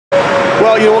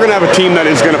Well, you know, we're going to have a team that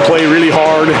is going to play really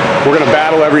hard. We're going to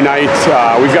battle every night.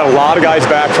 We've got a lot of guys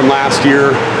back from last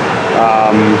year.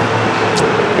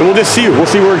 And we'll just see. We'll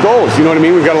see where it goes. You know what I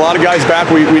mean? We've got a lot of guys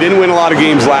back. We didn't win a lot of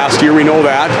games last year. We know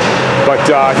that. But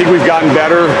I think we've gotten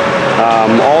better.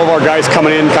 All of our guys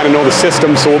coming in kind of know the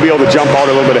system, so we'll be able to jump out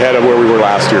a little bit ahead of where we were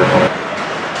last year.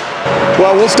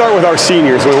 Well, we'll start with our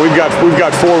seniors. We've got 4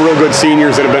 real good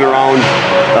seniors that have been around.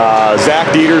 Zach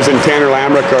Dieters and Tanner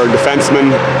Lambrick are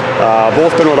defensemen.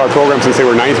 Both been with our program since they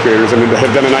were 9th graders and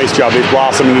have done a nice job. They've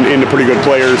blossomed into pretty good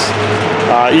players.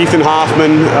 Ethan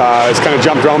Hoffman has kind of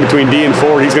jumped around between D and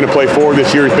 4. He's going to play 4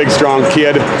 this year. He's a big, strong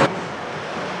kid.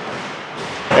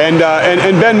 And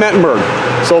Ben Mettenberg.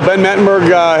 So Ben Mettenberg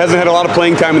hasn't had a lot of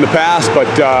playing time in the past, but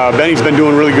Benny's been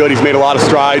doing really good. He's made a lot of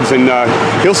strides, and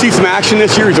he'll see some action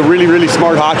this year. He's a really, really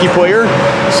smart hockey player.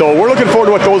 So we're looking forward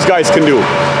to what those guys can do.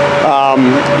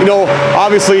 You know,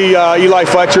 obviously Eli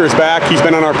Fletcher is back. He's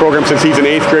been on our program since he's an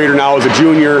 8th grader now as a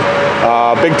junior.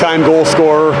 Big-time goal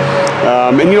scorer.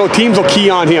 And, you know, teams will key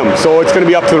on him. So it's going to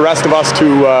be up to the rest of us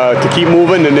to keep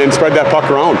moving and then spread that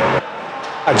puck around.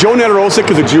 Joe Nedorosik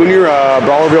is a junior,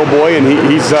 Browerville boy, and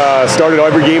he's started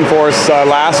every game for us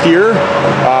last year.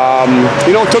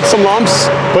 You know, took some lumps,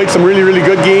 played some really, really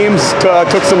good games,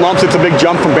 took some lumps. It's a big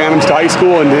jump from Bantams to high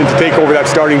school and to take over that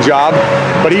starting job.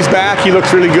 But he's back, he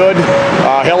looks really good,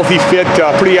 healthy, fit,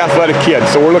 pretty athletic kid.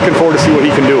 So we're looking forward to see what he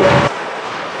can do.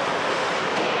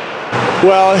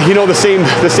 Well, you know, the same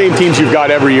teams you've got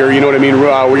every year, you know what I mean?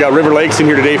 We got River Lakes in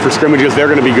here today for scrimmages. They're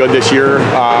going to be good this year,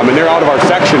 and they're out of our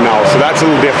section now, so that's a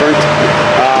little different.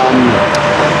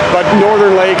 But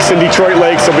Northern Lakes and Detroit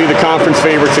Lakes will be the conference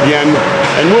favorites again,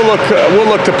 and we'll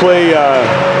look to play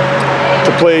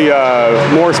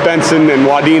Morris Benson and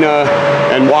Wadena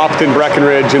and Wapton,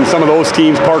 Breckenridge, and some of those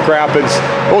teams, Park Rapids.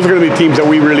 Those are going to be teams that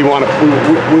we really want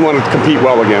to compete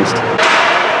well against.